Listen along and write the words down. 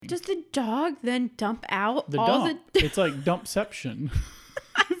Does the dog then dump out It's like Dumpception.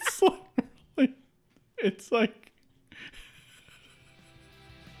 It's like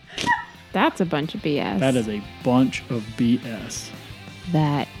That's a bunch of BS. that is a bunch of BS.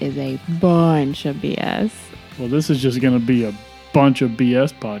 That is a bunch of BS. Well, this is just going to be a bunch of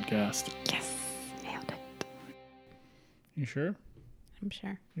BS podcast. Yes. Nailed it. You sure? I'm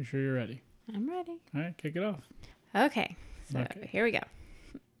sure. You sure you're ready? I'm ready. All right, kick it off. Okay. So here we go.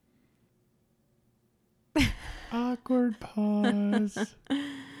 Awkward pause.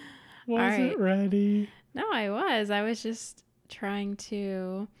 Right. It ready? No, I was just trying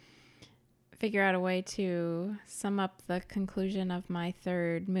to figure out a way to sum up the conclusion of my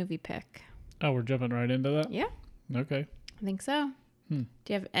third movie pick. Oh, we're jumping right into that? Yeah. Okay. I think so. Do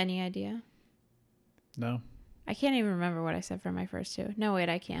you have any idea? No. I can't even remember what I said for my first two. No, wait,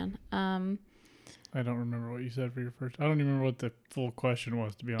 I can. I don't remember what you said for your first. I don't even remember what the full question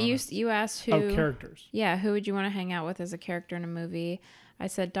was, to be honest. You asked who... Oh, characters. Yeah, who would you want to hang out with as a character in a movie? I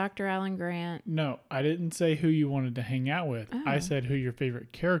said Dr. Alan Grant. No, I didn't say who you wanted to hang out with. Oh. I said who your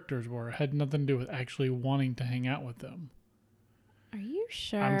favorite characters were. It had nothing to do with actually wanting to hang out with them. Are you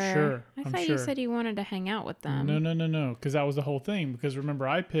sure? I'm sure. I thought you said you wanted to hang out with them. No. Because that was the whole thing. Because remember,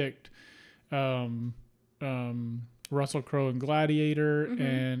 I picked Russell Crowe and Gladiator,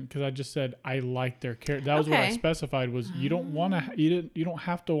 and because I just said I like their character. That was what I specified. Was you don't want to. You don't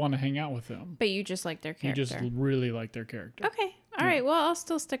have to want to hang out with them. But you just like their character. You just really like their character. Okay. All right. Well, I'll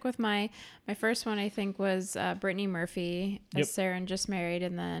still stick with my first one. I think was Brittany Murphy as Sarah and Just Married,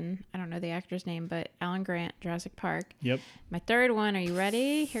 and then I don't know the actor's name, but Alan Grant, Jurassic Park. Yep. My third one. Are you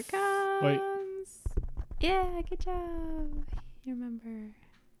ready? Here comes. Wait. Yeah. Good job. You remember?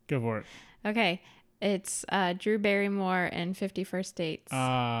 Go for it. Okay. It's Drew Barrymore in 50 First Dates.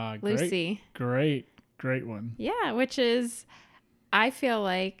 Lucy. Great one. Yeah, which is, I feel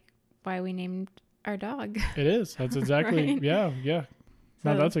like, why we named our dog. It is. That's exactly. Right? Yeah.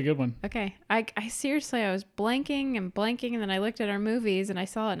 No, that's a good one. Okay. I seriously, I was blanking, and then I looked at our movies and I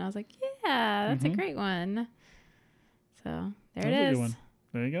saw it and I was like, yeah, that's a great one. So there it is. A good one.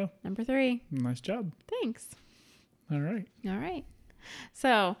 There you go. Number 3. Nice job. Thanks. All right.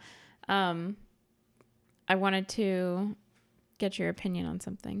 So, I wanted to get your opinion on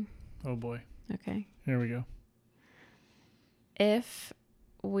something. Oh boy. Okay. Here we go. If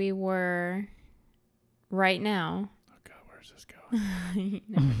we were right now. Oh God, where's this going? You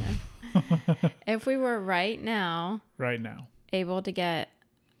never know. If we were right now. Able to get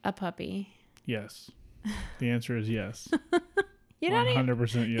a puppy. Yes. The answer is yes. 100% yes. You don't even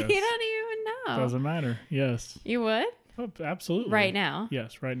know. Doesn't matter. Yes. You would? Oh, absolutely. Right now?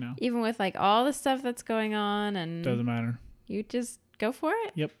 Yes, right now. Even with like all the stuff that's going on and... Doesn't matter. You just go for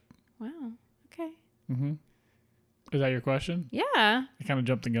it? Yep. Wow. Okay. Is that your question? Yeah. I kind of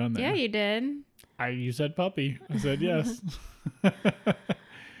jumped the gun there. Yeah, you did. You said puppy. I said yes.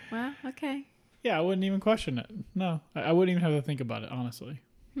 Wow. Okay. Yeah, I wouldn't even question it. No, I wouldn't even have to think about it, honestly.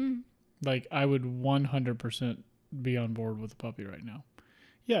 Like, I would 100% be on board with a puppy right now.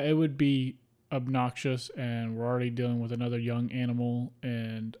 Yeah, it would be obnoxious, and we're already dealing with another young animal,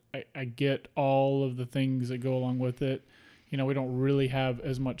 and I get all of the things that go along with it. You know, we don't really have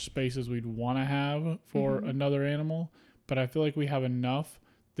as much space as we'd want to have for another animal, but I feel like we have enough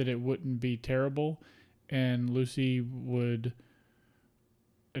that it wouldn't be terrible, and Lucy would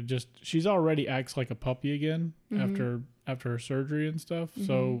she's already acts like a puppy again after her surgery and stuff,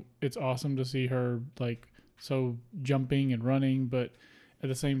 so it's awesome to see her like so jumping and running, but at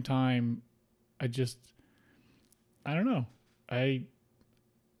the same time I don't know. I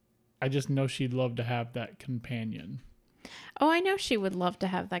just know she'd love to have that companion. Oh, I know she would love to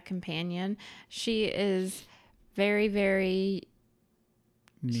have that companion. She is very, very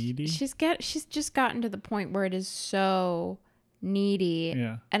needy. She's just gotten to the point where it is so needy.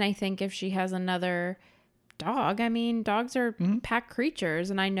 Yeah. And I think if she has another dog, I mean, dogs are pack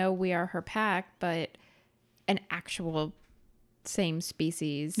creatures, and I know we are her pack, but an actual same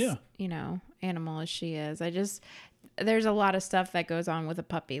species, animal as she is. There's a lot of stuff that goes on with a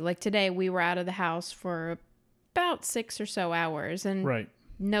puppy. Like today, we were out of the house for about 6 or so hours, and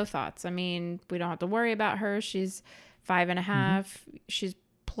no thoughts. I mean, we don't have to worry about her. She's 5.5. She's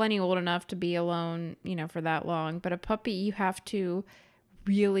plenty old enough to be alone, for that long. But a puppy, you have to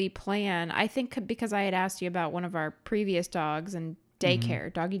really plan. I think because I had asked you about one of our previous dogs and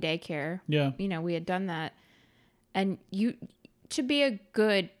daycare, doggy daycare. Yeah. We had done that. And to be a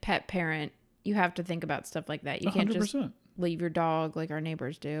good pet parent, you have to think about stuff like that. You 100%. Can't just leave your dog like our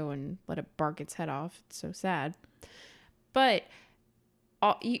neighbors do and let it bark its head off. It's so sad. But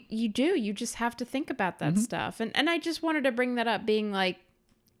you just have to think about that stuff. And I just wanted to bring that up, being like,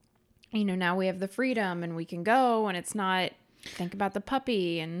 now we have the freedom and we can go, and it's not think about the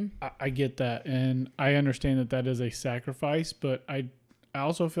puppy. And I get that. And I understand that that is a sacrifice, but I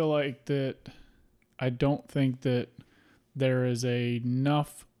also feel like that I don't think that there is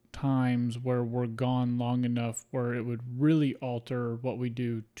enough times where we're gone long enough where it would really alter what we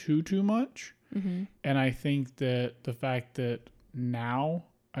do too much. Mm-hmm. And I think that the fact that now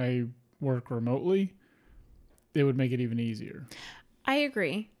I work remotely, it would make it even easier. I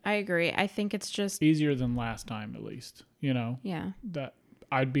agree. I think it's just easier than last time, at least, Yeah. That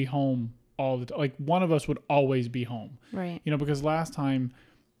I'd be home all the time. Like one of us would always be home. Right. Because last time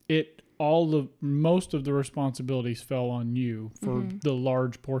most of the responsibilities fell on you for mm-hmm. the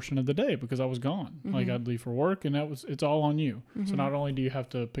large portion of the day because I was gone. Mm-hmm. Like I'd leave for work and it's all on you. Mm-hmm. So not only do you have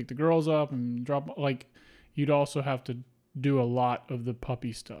to pick the girls up and drop, like you'd also have to do a lot of the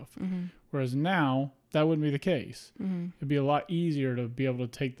puppy stuff. Mm-hmm. Whereas now that wouldn't be the case. Mm-hmm. It'd be a lot easier to be able to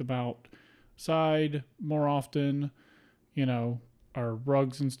take them outside more often. Our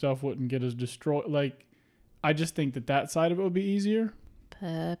rugs and stuff wouldn't get as destroyed. Like, I just think that side of it would be easier.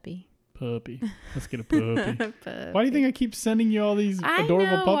 Puppy. Let's get a puppy. Why do you think I keep sending you all these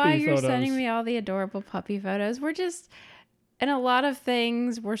adorable puppy why photos? You're sending me all the adorable puppy photos. We're just, in a lot of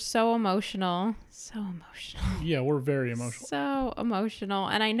things, we're so emotional. Yeah, we're very emotional. So emotional.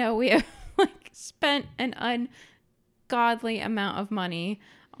 And I know we have spent an ungodly amount of money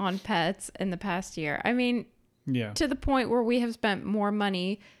on pets in the past year. I mean, yeah, to the point where we have spent more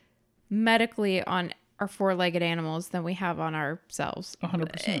money medically on our 4-legged animals than we have on ourselves.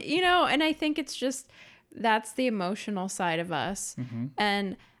 100%. And I think it's just, that's the emotional side of us. Mm-hmm.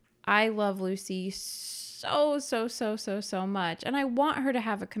 And I love Lucy so much. And I want her to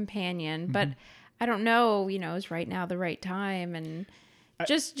have a companion, mm-hmm. but I don't know, is right now the right time. And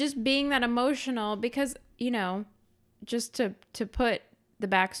just being that emotional because, just to put the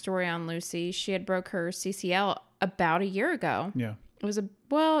backstory on Lucy, she had broke her CCL about a year ago. Yeah. It was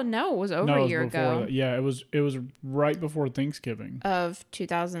over a year ago. Yeah, it was right before Thanksgiving of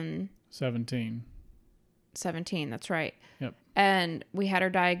 2017. 17. That's right. Yep. And we had her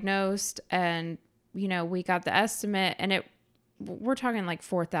diagnosed, and we got the estimate, and we're talking like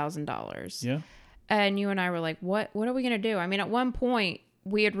 $4,000. Yeah. And you and I were like, what are we gonna do? I mean, at one point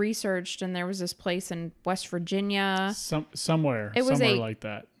we had researched, and there was this place in West Virginia, somewhere like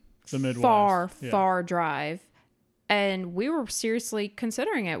that, the Midwest, far drive. And we were seriously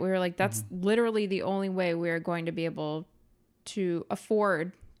considering it. We were like, that's mm-hmm. literally the only way we are going to be able to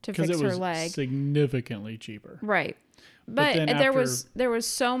afford to fix her leg. Because it was significantly cheaper. Right. But there was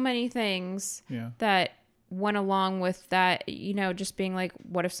so many things that went along with that, just being like,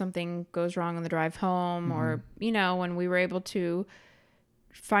 what if something goes wrong on the drive home? Mm-hmm. Or, when we were able to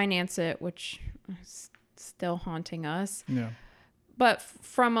finance it, which is still haunting us. Yeah. But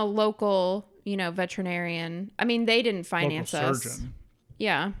from a local... veterinarian. I mean, they didn't finance us. Surgeon.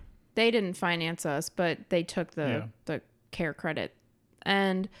 Yeah. They didn't finance us, but they took the care credit.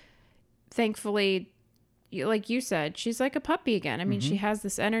 And thankfully, like you said, she's like a puppy again. I mean, mm-hmm. she has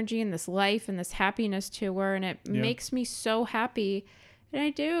this energy and this life and this happiness to her, and it makes me so happy. And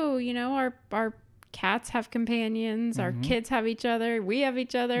I do, our cats have companions, mm-hmm. our kids have each other, we have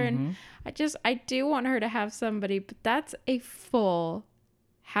each other. Mm-hmm. And I do want her to have somebody, but that's a full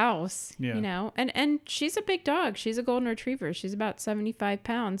house, and she's a big dog. She's a golden retriever. She's about 75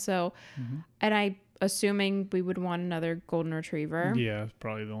 pounds. So, mm-hmm. and I assuming we would want another golden retriever. Yeah, it's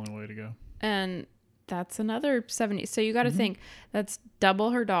probably the only way to go. And that's another 70. So you got to mm-hmm. think that's double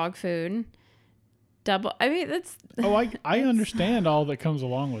her dog food. I mean, that's. I understand all that comes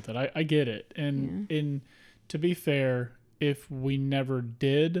along with it. I get it. And to be fair, if we never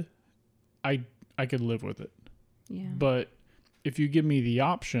did, I could live with it. Yeah. But if you give me the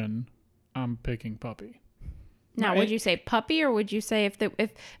option, I'm picking puppy. Now, would you say puppy, or would you say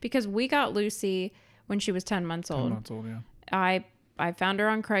if because we got Lucy when she was 10 months old. 10 months old, yeah. I found her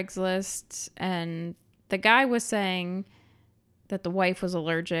on Craigslist, and the guy was saying that the wife was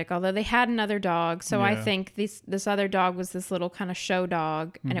allergic, although they had another dog. So I think this other dog was this little kind of show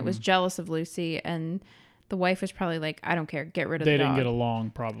dog, and it was jealous of Lucy, and the wife was probably like, I don't care, get rid of the dog. They didn't get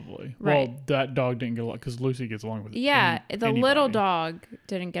along, probably. Right. Well, that dog didn't get along because Lucy gets along with anybody. Little dog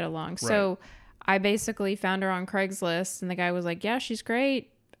didn't get along. Right. So I basically found her on Craigslist, and the guy was like, yeah, she's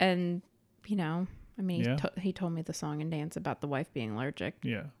great. And, I mean, he told me the song and dance about the wife being allergic.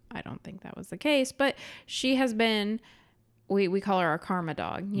 Yeah. I don't think that was the case, but she has been, we call her our karma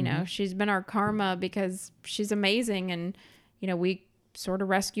dog. Mm-hmm. She's been our karma because she's amazing. And, we sort of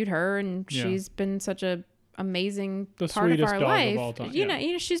rescued her, and she's been such a amazing part of our life. Of all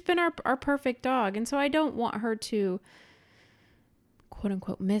time. She's been our perfect dog. And so I don't want her to quote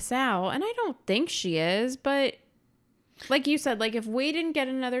unquote miss out. And I don't think she is, but like you said, like if we didn't get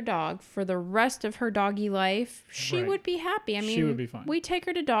another dog for the rest of her doggy life, she would be happy. I mean, she would be fine. We take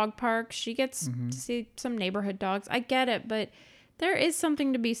her to dog parks. She gets to see some neighborhood dogs. I get it, but there is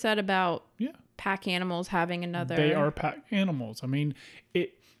something to be said about pack animals having another. They are pack animals. I mean,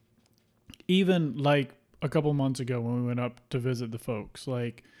 even like a couple months ago when we went up to visit the folks,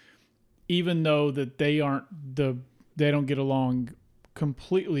 like even though that they don't get along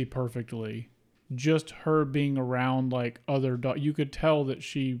completely perfectly, just her being around like other dogs, you could tell that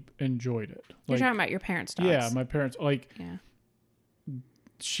she enjoyed it. You're like, talking about your parents' dogs. Yeah, my parents, like,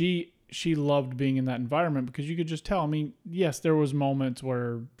 she loved being in that environment because you could just tell. I mean, yes, there was moments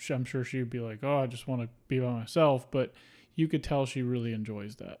where I'm sure she would be like, oh, I just want to be by myself, but you could tell she really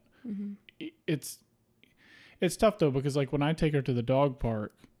enjoys that. Mm-hmm. It's tough though, because like when I take her to the dog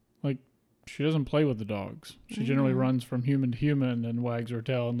park, like she doesn't play with the dogs. She generally runs from human to human and wags her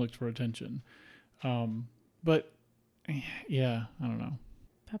tail and looks for attention. But yeah, I don't know.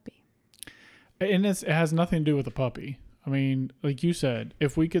 Puppy. And it has nothing to do with the puppy. I mean, like you said,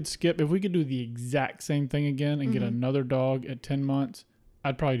 if we could do the exact same thing again and get another dog at 10 months,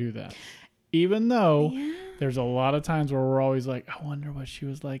 I'd probably do that. Even though there's a lot of times where we're always like, I wonder what she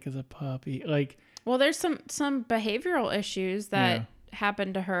was like as a puppy. Like, well, there's some behavioral issues that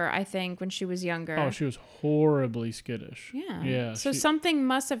happened to her, I think, when she was younger. Oh, she was horribly skittish. Yeah. Yeah. So something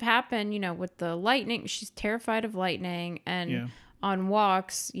must have happened, with the lightning. She's terrified of lightning. And on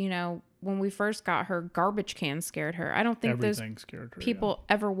walks, when we first got her, garbage cans scared her. I don't think everything scared her, people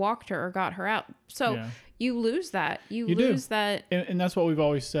ever walked her or got her out. So you lose that. You lose that. And that's what we've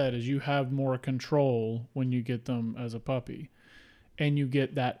always said is you have more control when you get them as a puppy. And you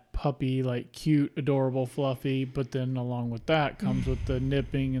get that puppy, like cute, adorable, fluffy. But then along with that comes with the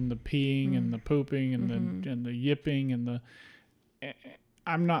nipping and the peeing and the pooping and the yipping and the...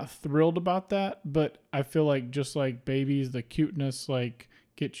 I'm not thrilled about that, but I feel like just like babies, the cuteness like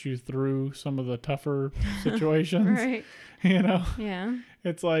gets you through some of the tougher situations. Right. Yeah.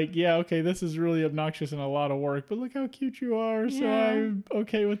 It's like, okay, this is really obnoxious and a lot of work, but look how cute you are. So I'm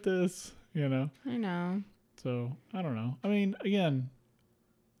okay with this, I know. So I don't know. I mean, again.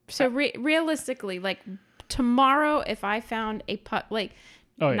 So realistically, like tomorrow, if I found a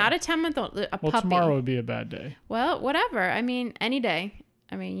not a 10-month-old, a puppy. Well, tomorrow would be a bad day. Well, whatever. I mean, any day.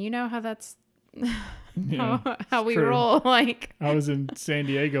 I mean, you know how that's how we roll. Like I was in San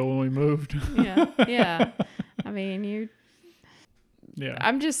Diego when we moved. Yeah. I mean, Yeah.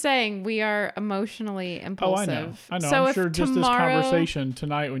 I'm just saying we are emotionally impulsive. Oh, I know. So I'm sure just this conversation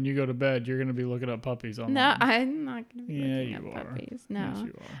tonight when you go to bed, you're going to be looking up puppies online. No, I'm not going to be looking up are. puppies. No. Yes,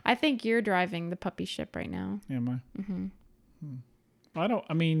 you are. I think you're driving the puppy ship right now. Am I? Mm-hmm.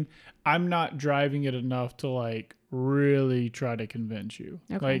 I'm not driving it enough to like really try to convince you.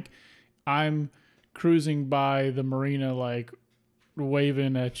 Okay. Like I'm cruising by the marina, like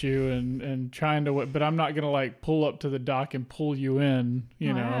waving at you and trying to, but I'm not going to like pull up to the dock and pull you in,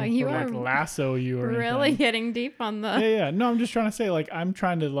 or like lasso you or really anything. Getting deep on the. Yeah. No, I'm just trying to say like, I'm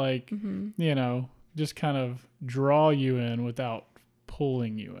trying to like, just kind of draw you in without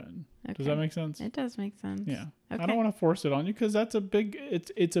pulling you in. Okay. Does that make sense? It does make sense. Yeah. Okay. I don't want to force it on you because that's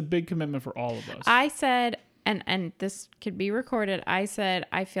it's a big commitment for all of us. I said, and this could be recorded. I said,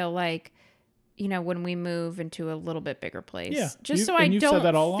 I feel like, when we move into a little bit bigger place, just so I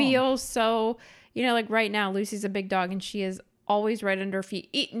don't feel so, like right now, Lucy's a big dog and she is always right under our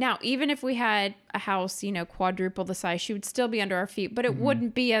feet. Now, even if we had a house, quadruple the size, she would still be under our feet, but it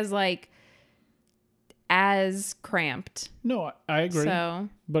wouldn't be as cramped. No, I agree. So,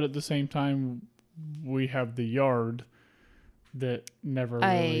 but at the same time, we have the yard that never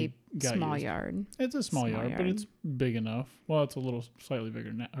really got small used. Yard. It's a small yard, but it's big enough. Well, it's a little slightly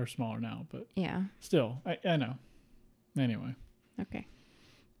bigger now, or smaller now, but yeah. Still, I know. Anyway. Okay.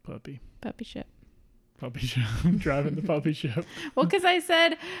 Puppy ship. Puppy ship. I'm driving the puppy ship. Well, because I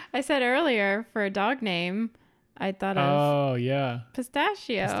said earlier for a dog name, I thought of. Oh yeah.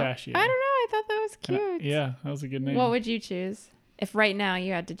 Pistachio. I don't know. I thought that was cute. Yeah, that was a good name. What would you choose if right now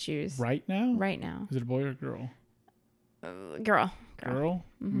you had to choose? Right now? Right now. Is it a boy or a girl? Girl.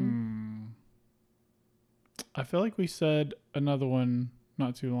 Mm-hmm. I feel like we said another one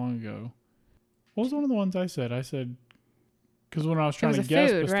not too long ago. What was one of the ones I said? I said, because when I was trying to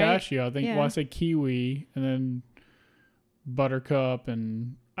guess food, pistachio, right? I think, I said kiwi and then buttercup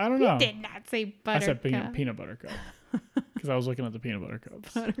and I don't know. You did not say buttercup. I said peanut butter cup because I was looking at the peanut butter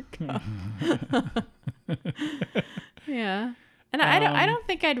cups. Buttercup. Yeah. And I don't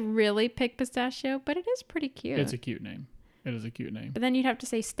think I'd really pick pistachio, but it is pretty cute. It's a cute name. It is a cute name. But then you'd have to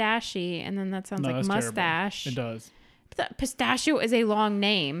say stashy, and then that sounds like mustache. Terrible. It does. Pistachio is a long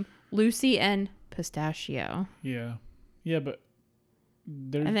name. Lucy and Pistachio. Yeah. Yeah, but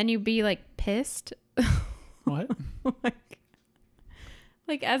and then you'd be like pissed. What?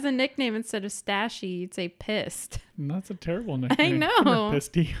 like as a nickname instead of Stashy, you'd say pissed. That's a terrible nickname. I know. Come here,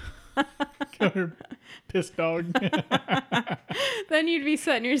 Pisty. Come here, piss dog. Then you'd be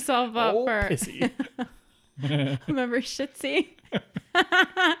setting yourself up for pissy. Remember Shitsy?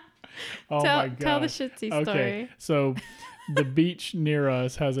 Oh my God. Tell the Shitsy story. Okay, so the beach near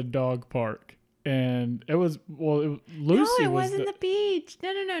us has a dog park. And Lucy wasn't the beach.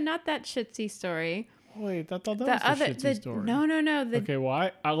 No, not that Shitsy story. Wait, I thought that was the Shitsy story. No. Okay, well,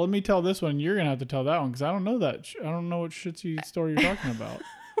 let me tell this one. You're going to have to tell that one because I don't know that. I don't know what Shitsy story you're talking about.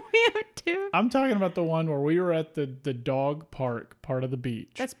 We have two. I'm talking about the one where we were at the dog park part of the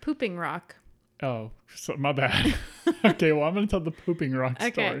beach. That's Pooping Rock. Oh, my bad. Okay, well, I'm going to tell the Pooping Rock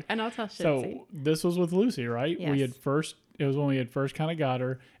story. Okay, and I'll tell Shitsy. So this was with Lucy, right? Yes. It was when we had first kind of got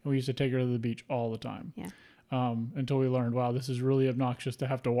her, and we used to take her to the beach all the time. Yeah. Until we learned, wow, this is really obnoxious to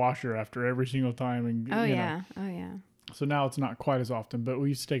have to wash her after every single time. And Oh yeah. So now it's not quite as often, but we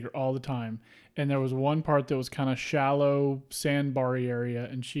used to take her all the time. And there was one part that was kind of shallow, sandbar-y area,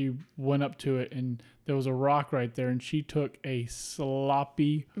 and she went up to it, and there was a rock right there, and she took a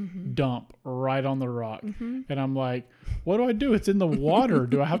sloppy dump right on the rock. Mm-hmm. And I'm like, what do I do? It's in the water.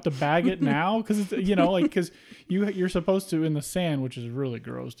 Do I have to bag it now? Because because you're supposed to in the sand, which is really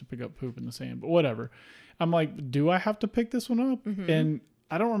gross to pick up poop in the sand, but whatever. I'm like, do I have to pick this one up? Mm-hmm. And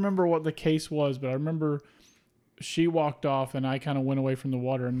I don't remember what the case was, but I remember she walked off and I kind of went away from the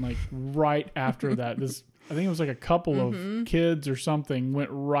water, and like right after that, I think it was like a couple of kids or something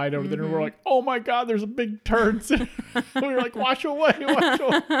went right over there, and we're like, oh my God, there's a big turd. We were like, wash away.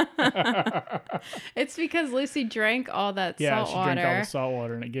 It's because Lucy drank all that salt water. Yeah, she drank all the salt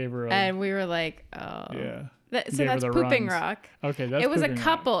water, and it gave her and we were like, oh. Yeah. So that's Pooping Rock. Okay, that's It was a Pooping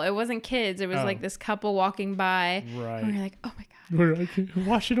couple. Rock. It wasn't kids. It was like this couple walking by. Right. And we were like, oh my God. We're like,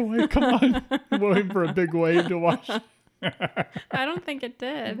 wash it away. Come on. We're waiting for a big wave to wash. I don't think it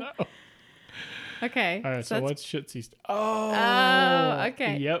did. No. Okay. All right, so what's Shitsy? Oh,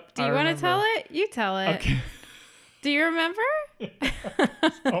 okay. Yep. Do you want to tell it? You tell it. Okay. Do you remember?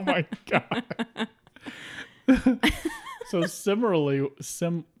 Oh my God. So similarly,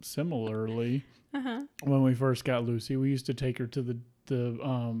 when we first got Lucy, we used to take her to the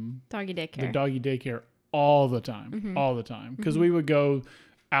doggy daycare. The doggy daycare all the time, because we would go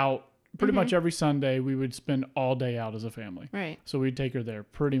out pretty much every Sunday. We would spend all day out as a family. Right. So we'd take her there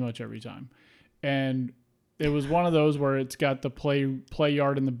pretty much every time, and it was one of those where it's got the play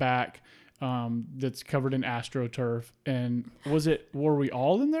yard in the back. That's covered in AstroTurf. And were we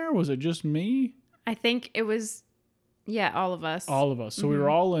all in there? Was it just me? I think it was, all of us. All of us. So we were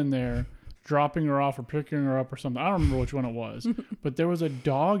all in there dropping her off or picking her up or something. I don't remember which one it was, but there was a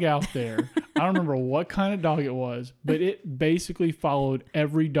dog out there. I don't remember what kind of dog it was, but it basically followed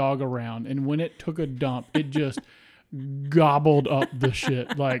every dog around. And when it took a dump, it just gobbled up the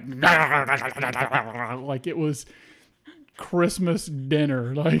shit. Like it was Christmas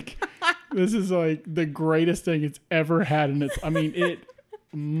dinner. Like, this is like the greatest thing it's ever had. And it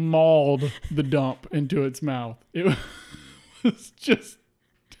mauled the dump into its mouth. It was just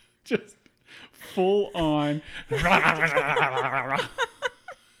full on. Just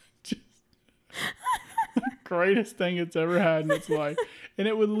the greatest thing it's ever had in its life. And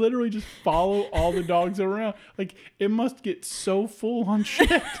it would literally just follow all the dogs around. Like, it must get so full on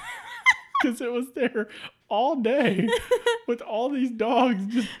shit. Because it was there all day with all these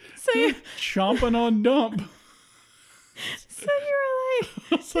dogs just chomping on dump. So you were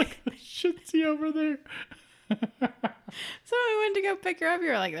like... It's like a Shitsy over there. So we went to go pick her up. You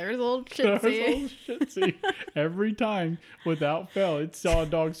were like, there's old Shitsy. Every time, without fail, it saw a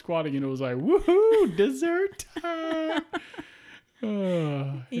dog squatting and it was like, woohoo, dessert time.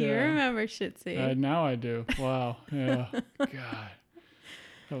 You remember Shitsy. Now I do. Wow. Yeah. God.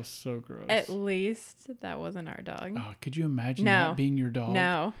 That was so gross. At least that wasn't our dog. Oh, could you imagine that being your dog?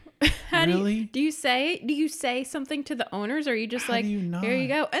 No. Really? Do you say something to the owners, or are you just like, here you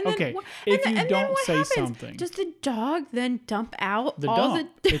go? And then, okay. If you don't say happens? something. Does the dog then dump out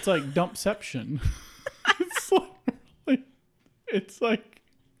It's like Dumpception. It's like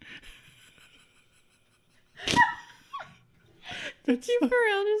Did you for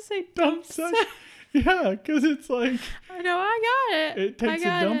real just say Dumpception? Yeah, because it's like... I know, I got it. It takes a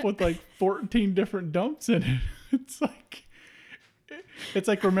dump with like 14 different dumps in it. It's like... It's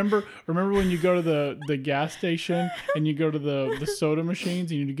like remember when you go to the gas station and you go to the soda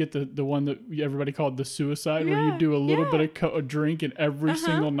machines and you get the one that everybody called the suicide, where you do a little bit of a drink in every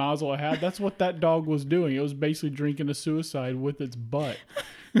single nozzle it had. That's what that dog was doing. It was basically drinking a suicide with its butt.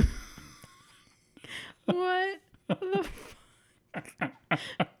 What the fuck?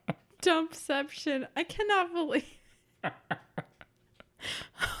 Dumpception. I cannot believe.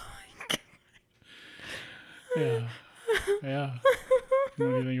 Yeah. What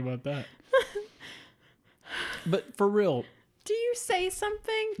do you think about that? But for real, do you say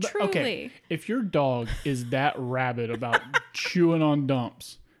something truly? Okay, if your dog is that rabid about chewing on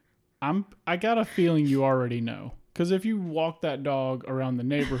dumps, I got a feeling you already know. Because if you walk that dog around the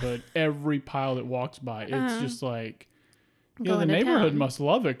neighborhood, every pile that walks by, it's just like, the neighborhood must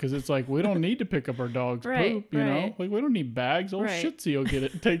love it, because it's like, we don't need to pick up our dog's poop, you know? Like, we don't need bags. Old Shitsy will get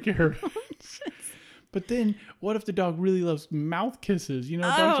it and take care of it. But then, what if the dog really loves mouth kisses? You know,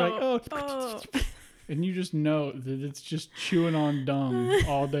 dogs are like, and you just know that it's just chewing on dung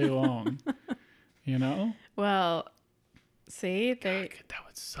all day long. You know? Well, see, that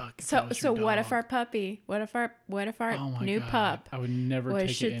would suck. So what if our puppy? What if our new pup? I would never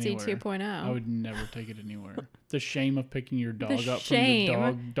take it anywhere. Shih Tzu 2.0. I would never take it anywhere. The shame of picking your dog up from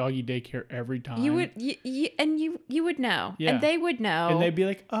the doggy daycare every time. You would, you would know, yeah. and they would know, and they'd be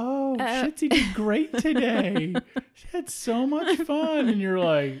like, "Oh, Shitsy did great today. She had so much fun." And you're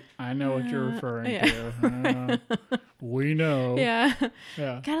like, "I know what you're referring to. We know." Yeah.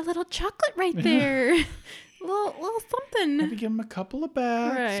 Got a little chocolate right there. little something. Maybe give him a couple of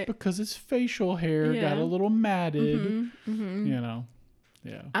baths because his facial hair got a little matted. You know.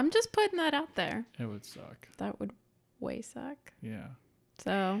 Yeah. I'm just putting that out there. It would suck. That would way suck. Yeah.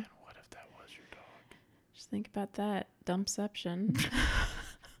 So. Man, what if that was your dog? Just think about that. Dumpception.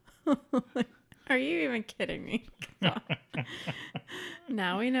 Are you even kidding me?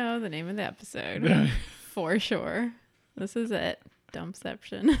 Now we know the name of the episode. For sure. This is it.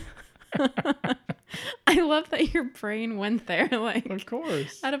 Dumpception. I love that your brain went there. Like, of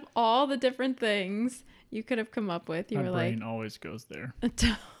course. Out of all the different things you could have come up with, you My were like, brain always goes there.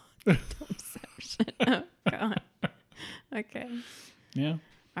 Dumpception. Oh God. Okay. Yeah.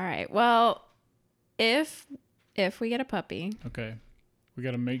 All right. Well, if we get a puppy, okay, we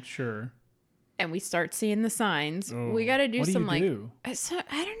got to make sure, and we start seeing the signs, we got to do some I don't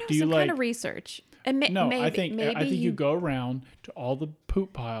know, some kind of research. And I think you go around to all the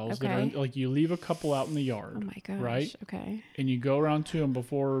poop piles that are like, you leave a couple out in the yard. Oh my gosh. Right? Okay. And you go around to them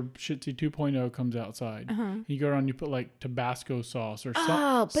before Shih Tzu 2.0 comes outside. You go around and you put like Tabasco sauce or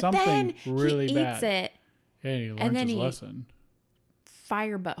something really bad. Eats it. Yeah, he learns his lesson.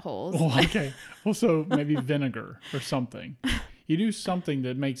 Fire buttholes. Oh, okay. Also, maybe vinegar or something. You do something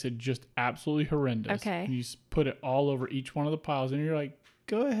that makes it just absolutely horrendous. Okay. And you put it all over each one of the piles, and you're like,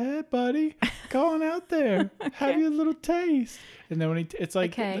 "Go ahead, buddy. Go on out there. Have your little taste." And then when it's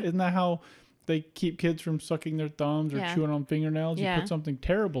like, isn't that how they keep kids from sucking their thumbs or chewing on fingernails? You put something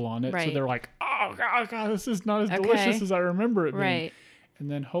terrible on it, so they're like, "Oh God, this is not as delicious as I remember it being." Right.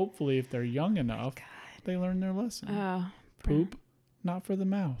 And then hopefully, if they're young enough, they learn their lesson. Oh, poop, not for the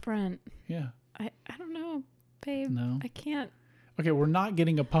mouth. Brent. Yeah. I don't know, babe. No. I can't. Okay, we're not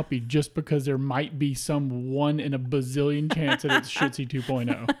getting a puppy just because there might be some 1 in a bazillion chance that it's Shih Tzu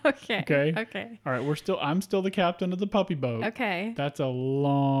 2.0. Okay. All right, I'm still the captain of the puppy boat. Okay. That's a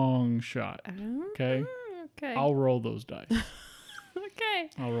long shot. Okay. Okay. I'll roll those dice. Okay.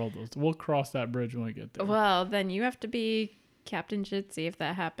 I'll roll those. We'll cross that bridge when we get there. Well, then you have to be Captain Shitsy if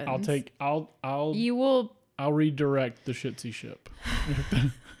that happens. I'll redirect the Shitsy ship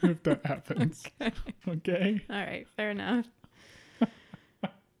if that happens. Okay. All right. Fair enough.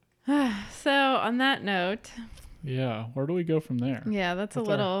 So on that note, yeah, where do we go from there? Yeah, that's a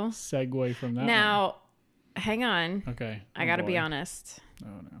little segue from that. Now, hang on. Okay. I got to be honest.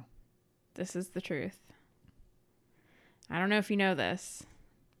 Oh no. This is the truth. I don't know if you know this,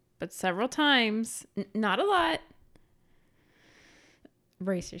 but several times, not a lot.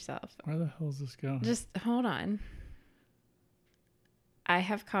 Brace yourself. Where the hell is this going? Just hold on. I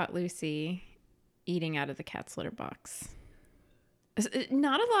have caught Lucy eating out of the cat's litter box.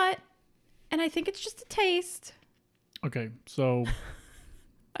 Not a lot. And I think it's just a taste. Okay, so...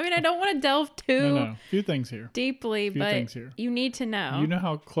 I mean, I don't want to delve too... No. Few things here. Deeply, but you need to know. You know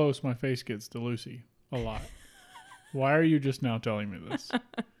how close my face gets to Lucy. A lot. Why are you just now telling me this?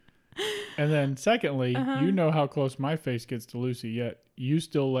 And then secondly, you know how close my face gets to Lucy, yet you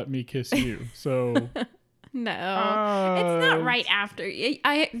still let me kiss you. So... No. It's not right after.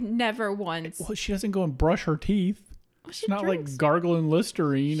 I never once... Well, she doesn't go and brush her teeth. Well, it's not like gargling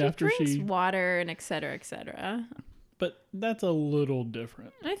Listerine after she drinks water and et cetera, et cetera. But that's a little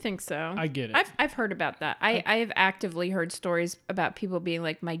different. I think so. I get it. I've heard about that. I've actively heard stories about people being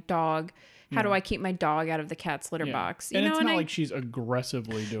like, my dog, how do I keep my dog out of the cat's litter box? And it's not like she's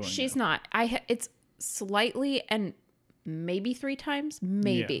aggressively doing it. She's not. It's slightly and maybe 3 times,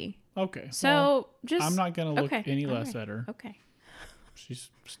 maybe. Yeah. Okay. So I'm not going to look any less at her. Okay. She's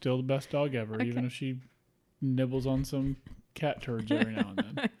still the best dog ever, even if she nibbles on some cat turds every now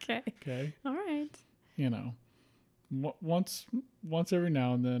and then. Okay. All right. You know. Once every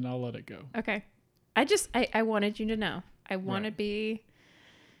now and then, I'll let it go. Okay. I wanted you to know. I want to be...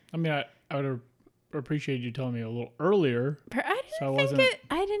 I mean, I would have appreciated you telling me a little earlier. I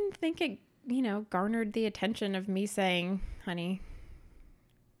didn't think it, garnered the attention of me saying, honey,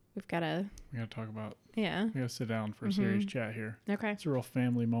 we got to talk about... Yeah. We got to sit down for a serious chat here. Okay. It's a real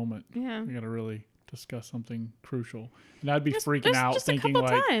family moment. Yeah. We got to really discuss something crucial. And I'd be freaking out just thinking a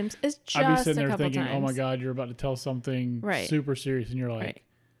couple times. It's just I'd be sitting there thinking, oh my God, you're about to tell something super serious. And you're like,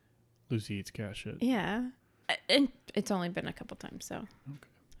 Lucy eats cat shit. Yeah. And it's only been a couple times, so. Okay.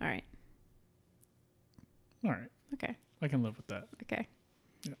 All right. All right. Okay. I can live with that. Okay.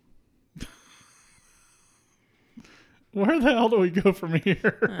 Yeah. Where the hell do we go from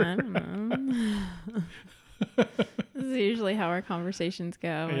here? I don't know. This is usually how our conversations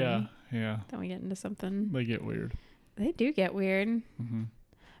go. Yeah. Then we get into something. They get weird. They do get weird. Mm-hmm.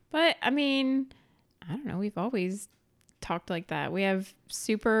 But, I mean, I don't know. We've always talked like that. We have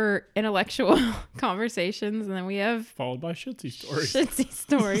super intellectual conversations, and then we have... Followed by shitsy stories. Shitsy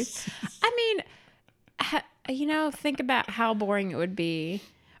stories. I mean, think about how boring it would be,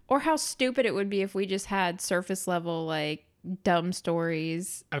 or how stupid it would be if we just had surface level, like, dumb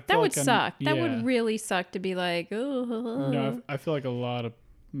stories. That would suck. That would really suck to be like, oh. No, I feel like a lot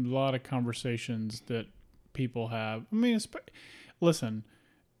of conversations that people have. I mean, listen,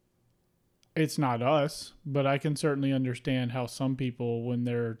 it's not us, but I can certainly understand how some people, when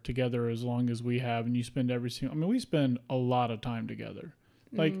they're together as long as we have, and you spend we spend a lot of time together.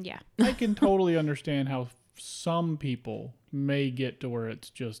 Like, I can totally understand how some people may get to where it's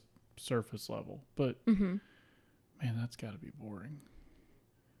just surface level, but man, that's got to be boring.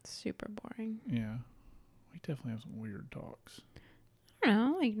 Super boring. Yeah. We definitely have some weird talks. I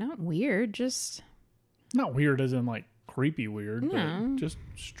don't know, like, not weird, just... Not weird as in, like, creepy weird, no. But just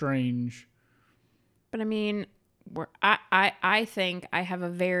strange. But, I mean, I think I have a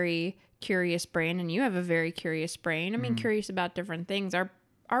very curious brain, and you have a very curious brain. I mean, curious about different things.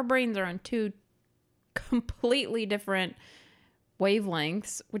 Our brains are on 2 completely different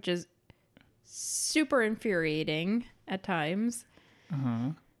wavelengths, which is super infuriating at times.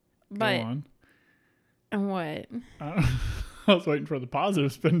 But, go on. And what? I was waiting for the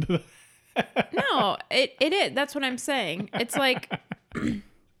positive spin to that. No, it is. That's what I'm saying. It's like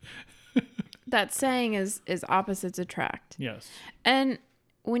that saying is opposites attract. Yes. And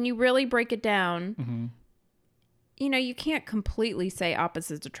when you really break it down, you can't completely say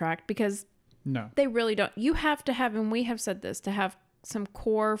opposites attract, because they really don't. You have to have, and we have said this, to have some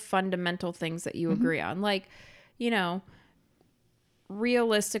core fundamental things that you agree on. Like,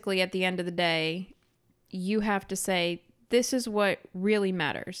 realistically, at the end of the day, you have to say, this is what really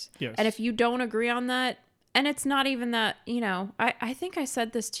matters. Yes. And if you don't agree on that, and it's not even that, I think I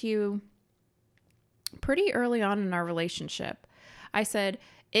said this to you pretty early on in our relationship. I said,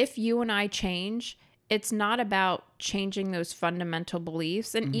 if you and I change, it's not about changing those fundamental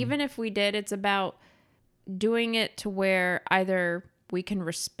beliefs. And even if we did, it's about doing it to where either we can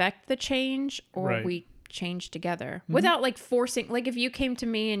respect the change or we change together without like forcing. Like, if you came to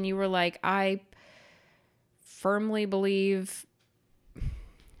me and you were like, I firmly believe,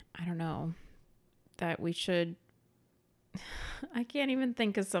 I don't know, that we should, I can't even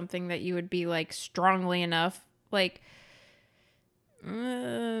think of something that you would be like strongly enough, like,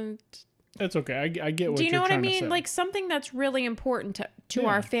 that's okay. I get what you're trying to say. Do you know what I mean? Like, something that's really important to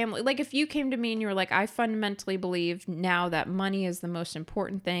our family. Like, if you came to me and you were like, I fundamentally believe now that money is the most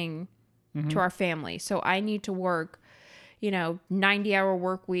important thing to our family. So I need to work, 90-hour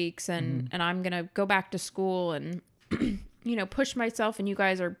work weeks, and I'm going to go back to school and, push myself, and you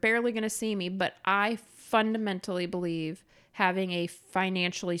guys are barely going to see me. But I fundamentally believe having a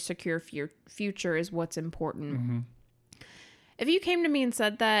financially secure future is what's important. If you came to me and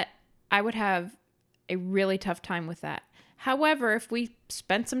said that, I would have a really tough time with that. However, if we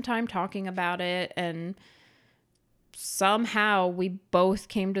spent some time talking about it and somehow we both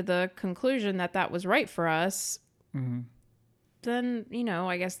came to the conclusion that that was right for us, then,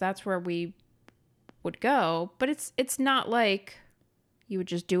 I guess that's where we would go. But it's not like you would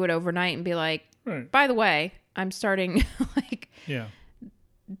just do it overnight and be like, by the way, I'm starting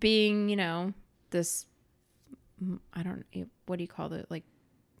being, this I don't, what do you call it? Like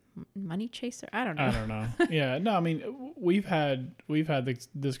money chaser? I don't know. Yeah. No, I mean, we've had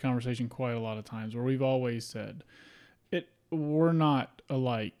this conversation quite a lot of times where we've always said we're not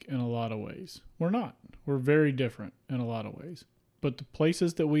alike in a lot of ways. We're not. We're very different in a lot of ways. But the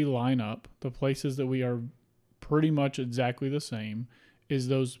places that we line up, the places that we are pretty much exactly the same, is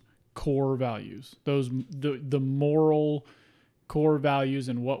those core values, the moral core values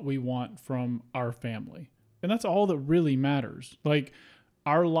and what we want from our family. And that's all that really matters. Like,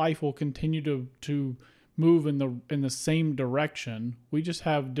 our life will continue to move in the same direction. We just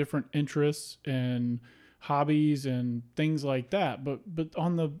have different interests and hobbies and things like that. But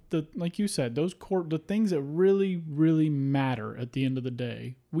on the like you said, those core, the things that really, really matter at the end of the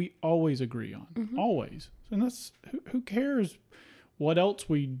day, we always agree on. Mm-hmm. Always. And that's, who cares what else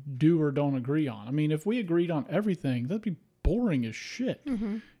we do or don't agree on? I mean, if we agreed on everything, that'd be boring as shit.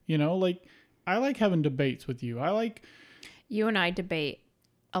 Mm-hmm. You know, like, I like having debates with you. You and I debate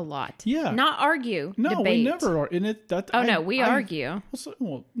a lot. Yeah. Not argue. No, debate. we never are. And we argue.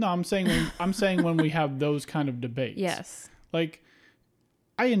 Well, no, I'm saying when we have those kind of debates. Yes. Like,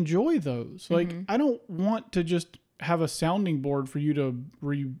 I enjoy those. Mm-hmm. Like, I don't want to just have a sounding board for you to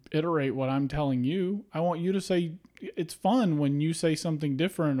reiterate what I'm telling you. I want you to say, it's fun when you say something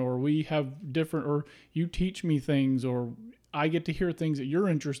different, or we have different, or you teach me things, or I get to hear things that you're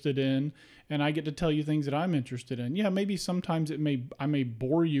interested in, and I get to tell you things that I'm interested in. Yeah, maybe sometimes I may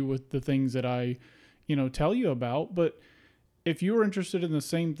bore you with the things that I, tell you about, but if you were interested in the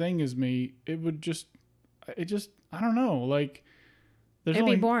same thing as me, I don't know, like, it'd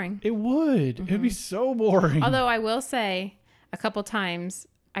be boring. It would. Mm-hmm. It'd be so boring. Although I will say, a couple times,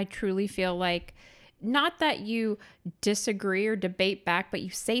 I truly feel like, not that you disagree or debate back, but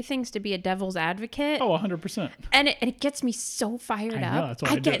you say things to be a devil's advocate. Oh, 100%. And it gets me so fired up. That's why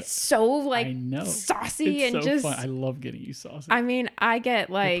I get so saucy it's and so just fun. I love getting you saucy. I mean, I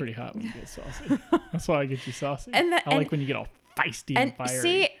get like, you're pretty hot when you get saucy. That's why I get you saucy. I like when you get all feisty and fiery.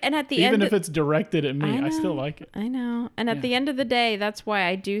 See, and at the even end, if it's directed at me, I still like it. I know. And at the end of the day, that's why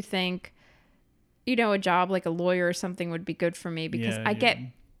I do think, a job like a lawyer or something would be good for me, because I get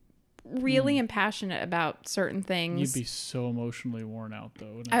really impassionate about certain things. You'd be so emotionally worn out,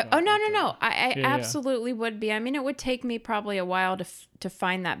 though. No. I absolutely would be. I mean, it would take me probably a while to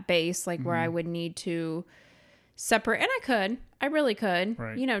find that base, like where I would need to separate. And I really could,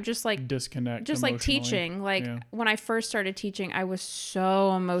 right. Just like disconnect, just like teaching. Like when I first started teaching, I was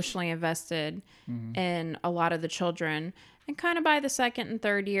so emotionally invested in a lot of the children. And kind of by the second and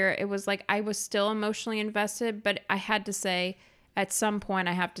third year, it was like I was still emotionally invested, but I had to say, at some point,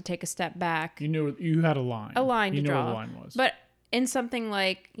 I have to take a step back. You knew you had a line. A line to draw. You knew what the line was. But in something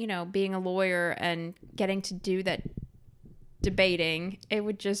like, being a lawyer and getting to do that debating, it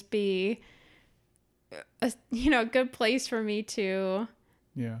would just be a good place for me to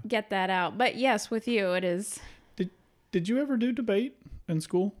get that out. But yes, with you, it is. Did you ever do debate in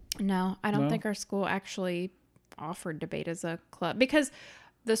school? No, I don't think our school actually offered debate as a club, because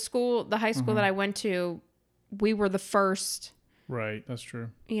the high school that I went to, we were the first. Right, that's true.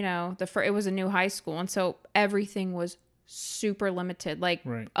 It was a new high school, and so everything was super limited. Like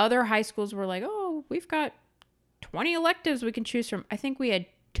other high schools were like, "Oh, we've got 20 electives we can choose from." I think we had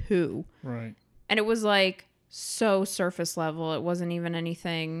 2. Right. And it was like so surface level. It wasn't even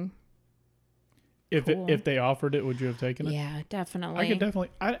anything. If they offered it, would you have taken it? Yeah, definitely. I could definitely.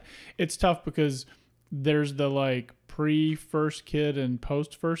 It's tough because there's the like pre-first kid and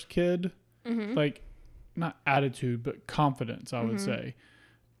post-first kid, like. Not attitude, but confidence, I would say.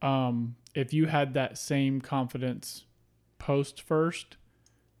 If you had that same confidence post first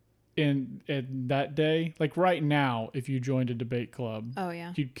in that day, like right now, if you joined a debate club,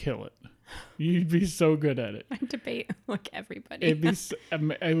 you'd kill it. You'd be so good at it. I debate like everybody.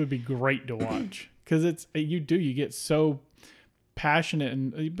 It would be great to watch, because you get so passionate,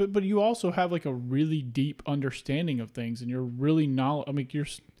 and but you also have like a really deep understanding of things, and you're really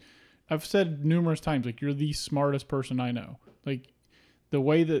I've said numerous times, like, you're the smartest person I know. Like, the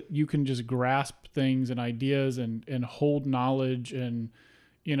way that you can just grasp things and ideas and hold knowledge, and,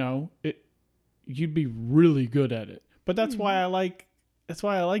 you'd be really good at it. But that's why I like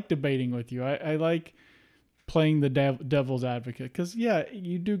debating with you. I like playing the devil's advocate, because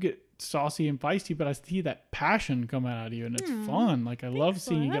you do get saucy and feisty, but I see that passion coming out of you, and it's fun. Like, I love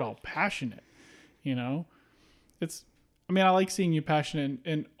seeing you get all passionate, I like seeing you passionate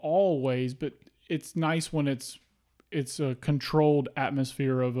in all ways, but it's nice when it's a controlled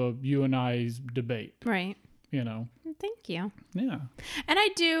atmosphere of a you and I's debate. Right. Thank you. Yeah. And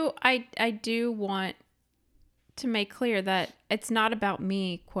I do want to make clear that it's not about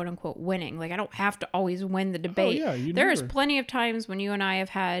me, quote unquote, winning. Like, I don't have to always win the debate. Oh, yeah, There is plenty of times when you and I have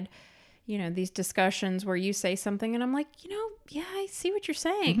had, these discussions where you say something and I'm like, yeah, I see what you're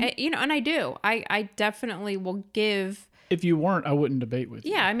saying. Mm-hmm. And I do. I definitely will give. If you weren't, I wouldn't debate with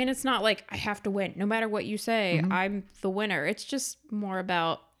you. Yeah, I mean, it's not like I have to win. No matter what you say, Mm-hmm. I'm the winner. It's just more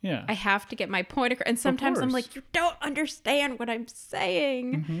about, yeah, I have to get my point across. And sometimes I'm like, you don't understand what I'm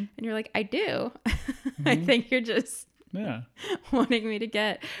saying. Mm-hmm. And you're like, I do. Mm-hmm. I think you're just yeah, wanting me to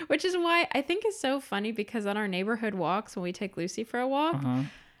get, which is why I think it's so funny, because on our neighborhood walks, when we take Lucy for a walk,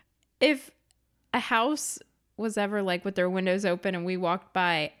 if a house was ever like with their windows open and we walked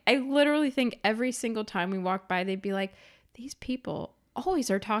by, I literally think every single time we walk by, they'd be like, these people always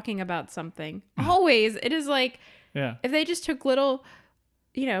are talking about something. Always. It is like, yeah. if they just took little,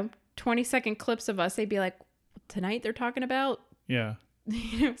 20-second clips of us, they'd be like, tonight they're talking about Yeah.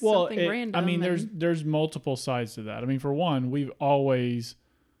 something random. I mean, there's multiple sides to that. I mean, for one, we've always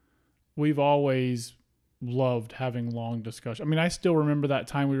loved having long discussions. I mean, I still remember that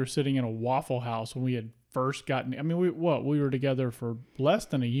time we were sitting in a Waffle House when we had first gotten. I mean, we were together for less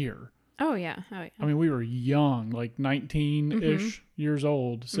than a year. Oh yeah. I mean, we were young, like 19-ish years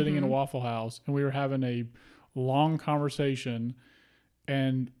old, sitting in a Waffle House, and we were having a long conversation.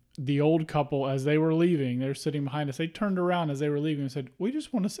 And the old couple, as they were leaving, they're sitting behind us. They turned around as they were leaving and said, "We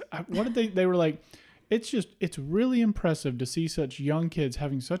just want to say," what did they were like, it's really impressive to see such young kids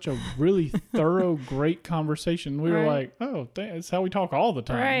having such a really thorough, great conversation. We were like, oh, that's how we talk all the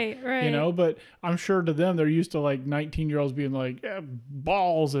time. Right. But I'm sure to them, they're used to like 19-year-olds being like, yeah,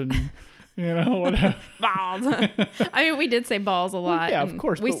 balls and, whatever. Balls. I mean, we did say balls a lot. Well, yeah, of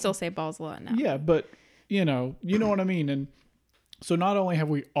course. We still say balls a lot now. Yeah, but, you know what I mean? And so not only have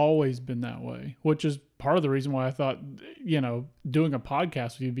we always been that way, which is part of the reason why I thought, doing a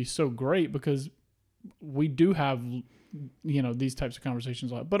podcast with you would be so great, because we do have, these types of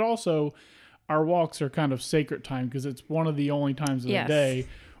conversations a lot, but also our walks are kind of sacred time, because it's one of the only times of the day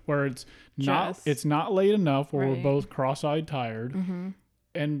where it's not late enough where we're both cross-eyed tired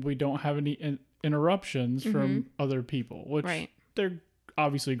and we don't have any interruptions from other people, which they're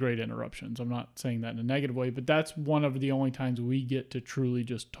obviously great interruptions. I'm not saying that in a negative way, but that's one of the only times we get to truly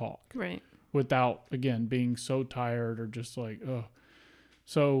just talk without, again, being so tired or just like, ugh.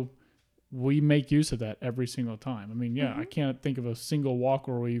 So we make use of that every single time. I mean, I can't think of a single walk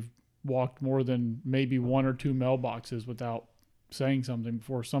where we've walked more than maybe one or two mailboxes without saying something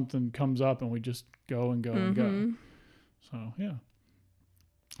before something comes up and we just go and go and go. So, yeah.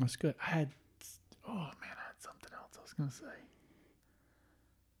 That's good. I had something else I was going to say.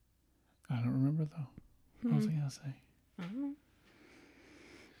 I don't remember, though. What was I going to say? I don't know.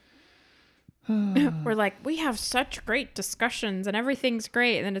 We're like, we have such great discussions and everything's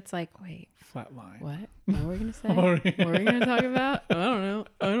great. And then it's like, wait. Flatline. What? What were we going to say? What were we going to talk about? I don't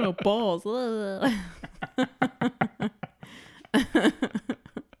know. Balls.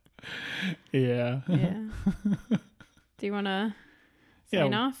 Yeah. Do you want to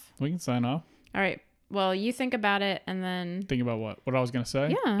sign off? We can sign off. All right. Well, you think about it and then... Think about what? What I was going to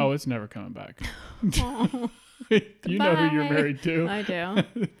say? Yeah. Oh, it's never coming back. Oh. You know who you're married to. I do.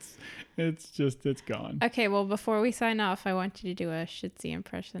 It's gone. Okay, well, before we sign off, I want you to do a Shitzy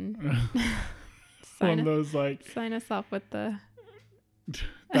impression. One of those, like... Sign us off with the...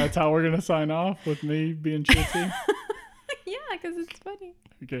 That's how we're going to sign off, with me being shitty? Yeah, because it's funny.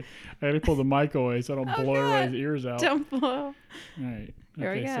 Okay. I got to pull the mic away so I don't blow everybody's ears out. Don't blow. All right.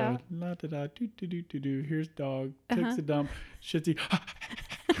 Here we go. So, la-da-da-do-do-do-do-do. Here's dog. Takes a dump. Shitty.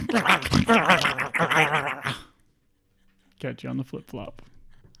 Catch you on the flip-flop.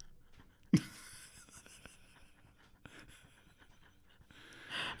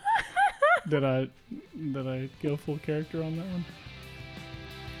 Did I go full character on that one?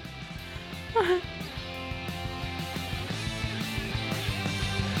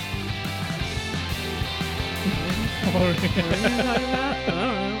 What are we talking about?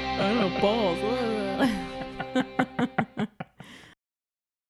 I don't know. Balls.